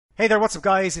Hey there, what's up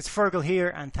guys? It's Fergal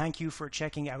here and thank you for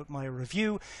checking out my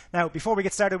review. Now, before we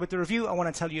get started with the review, I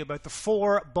want to tell you about the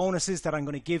 4 bonuses that I'm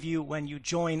going to give you when you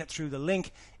join through the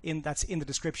link that's in the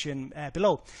description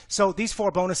below. So these 4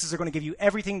 bonuses are going to give you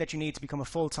everything that you need to become a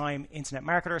full-time internet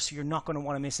marketer, so you're not going to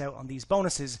want to miss out on these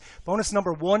bonuses. Bonus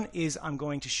number 1 is I'm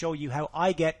going to show you how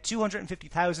I get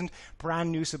 250,000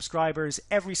 brand new subscribers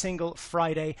every single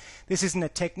Friday. This isn't a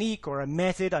technique or a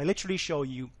method. I literally show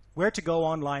you where to go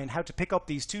online, how to pick up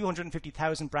these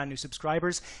 250,000 brand new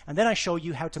subscribers, and then I show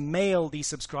you how to mail these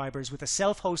subscribers with a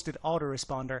self-hosted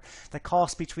autoresponder that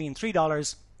costs between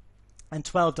 $3 and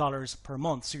 $12 per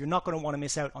month. So you're not going to want to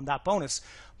miss out on that bonus.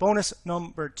 Bonus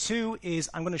number 2 is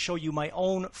I'm going to show you my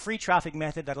own free traffic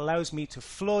method that allows me to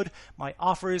flood my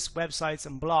offers, websites,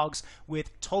 and blogs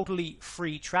with totally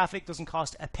free traffic. Doesn't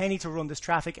cost a penny to run this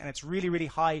traffic, and it's really, really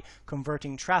high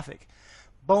converting traffic.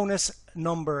 Bonus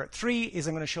number 3 is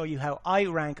I'm going to show you how I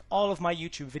rank all of my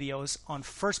YouTube videos on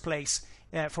first place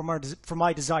for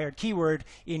my desired keyword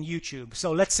in YouTube.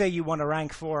 So let's say you want to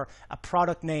rank for a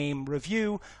product name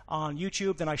review on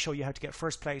YouTube, then I show you how to get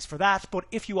first place for that. But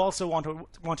if you also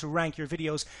want to rank your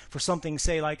videos for something,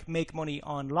 say like make money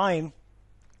online,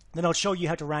 then I'll show you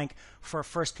how to rank for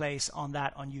first place on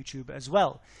that on YouTube as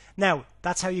well. Now,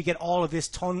 that's how you get all of this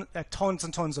tons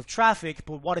and tons of traffic,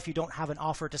 but what if you don't have an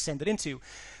offer to send it into?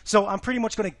 So I'm pretty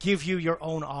much going to give you your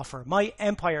own offer. My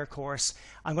Empire course,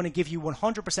 I'm going to give you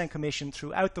 100% commission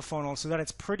throughout the funnel so that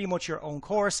it's pretty much your own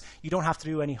course. You don't have to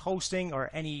do any hosting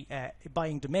or any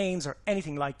buying domains or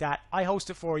anything like that. I host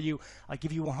it for you. I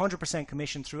give you 100%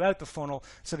 commission throughout the funnel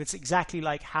so that it's exactly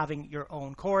like having your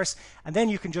own course. And then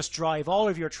you can just drive all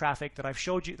of your traffic that I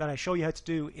show you how to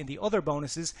do in the other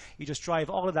bonuses. You just drive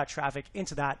all of that traffic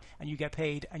into that and you get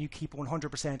paid and you keep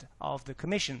 100% of the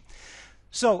commission.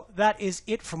 So that is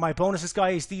it for my bonuses,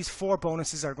 guys. These 4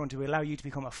 bonuses are going to allow you to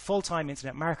become a full-time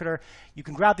internet marketer. You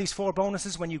can grab these 4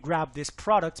 bonuses when you grab this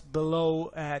product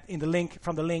below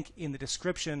from the link in the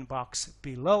description box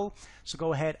below. So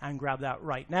go ahead and grab that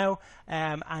right now.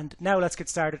 And now let's get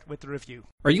started with the review.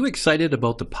 Are you excited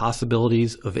about the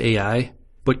possibilities of AI,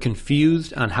 but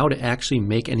confused on how to actually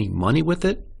make any money with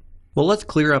it? Well, let's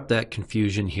clear up that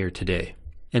confusion here today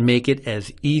and make it as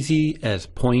easy as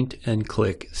point and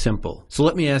click simple. So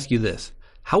let me ask you this.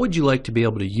 How would you like to be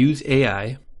able to use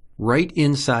AI right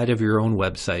inside of your own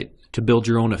website to build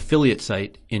your own affiliate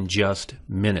site in just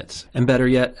minutes? And better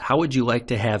yet, how would you like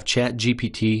to have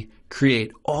ChatGPT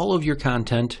create all of your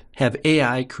content, have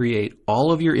AI create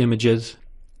all of your images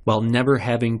while never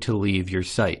having to leave your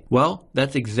site? Well,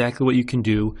 that's exactly what you can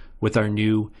do with our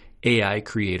new AI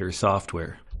Creator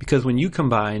software. Because when you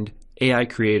combined AI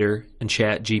Creator and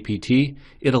ChatGPT,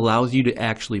 it allows you to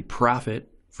actually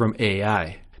profit from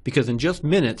AI. Because in just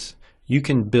minutes, you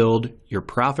can build your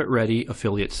profit-ready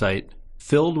affiliate site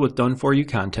filled with done-for-you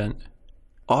content,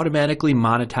 automatically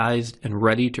monetized and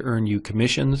ready to earn you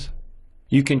commissions.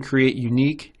 You can create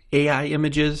unique AI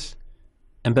images,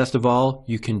 and best of all,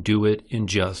 you can do it in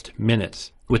just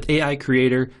minutes. With AI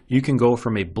Creator, you can go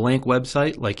from a blank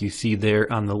website like you see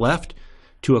there on the left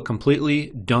to a completely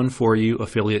done-for-you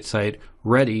affiliate site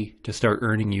ready to start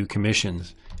earning you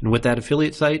commissions. And with that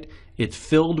affiliate site, it's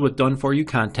filled with done-for-you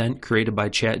content created by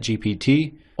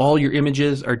ChatGPT. All your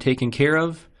images are taken care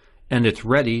of, and it's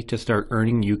ready to start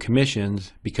earning you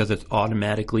commissions because it's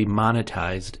automatically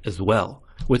monetized as well.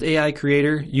 With AI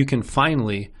Creator, you can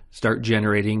finally start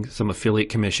generating some affiliate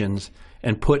commissions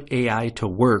and put AI to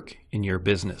work in your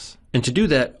business. And to do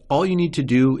that, all you need to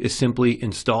do is simply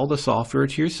install the software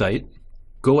to your site.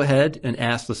 Go ahead and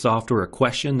ask the software a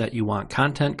question that you want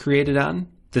content created on.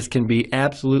 This can be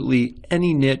absolutely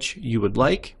any niche you would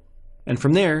like. And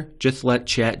from there, just let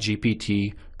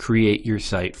ChatGPT create your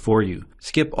site for you.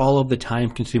 Skip all of the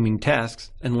time-consuming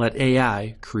tasks and let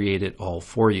AI create it all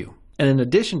for you. And in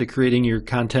addition to creating your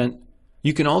content,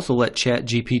 you can also let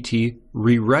ChatGPT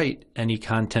rewrite any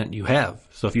content you have.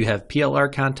 So if you have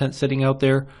PLR content sitting out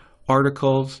there,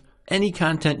 articles, any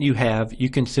content you have,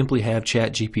 you can simply have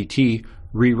ChatGPT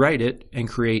rewrite it and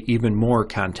create even more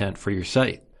content for your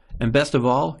site. And best of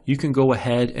all, you can go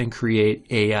ahead and create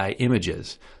AI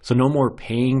images. So no more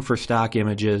paying for stock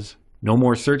images, no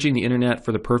more searching the internet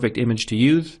for the perfect image to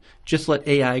use. Just let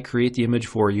AI create the image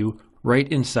for you right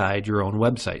inside your own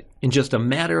website. In just a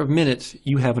matter of minutes,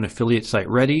 you have an affiliate site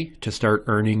ready to start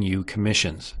earning you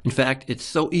commissions. In fact, it's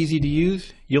so easy to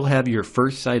use, you'll have your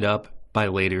first site up by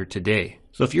later today.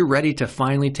 So if you're ready to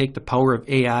finally take the power of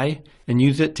AI and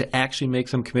use it to actually make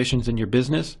some commissions in your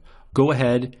business, go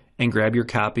ahead and grab your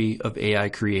copy of AI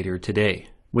Creator today.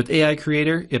 With AI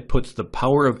Creator, it puts the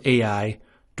power of AI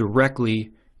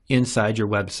directly inside your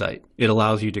website. It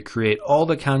allows you to create all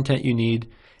the content you need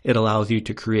It allows you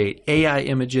to create AI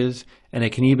images, and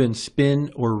it can even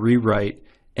spin or rewrite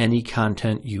any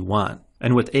content you want.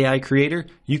 And with AI Creator,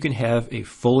 you can have a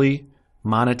fully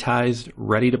monetized,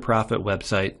 ready-to-profit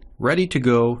website ready to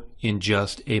go in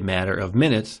just a matter of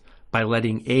minutes by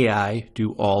letting AI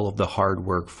do all of the hard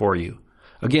work for you.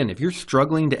 Again, if you're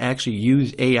struggling to actually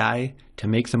use AI to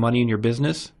make some money in your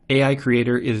business, AI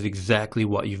Creator is exactly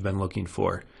what you've been looking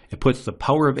for. It puts the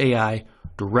power of AI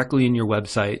directly in your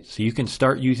website so you can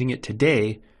start using it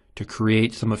today to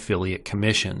create some affiliate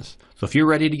commissions. So if you're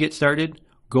ready to get started,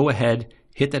 go ahead,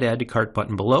 hit that add to cart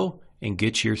button below and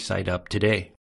get your site up today.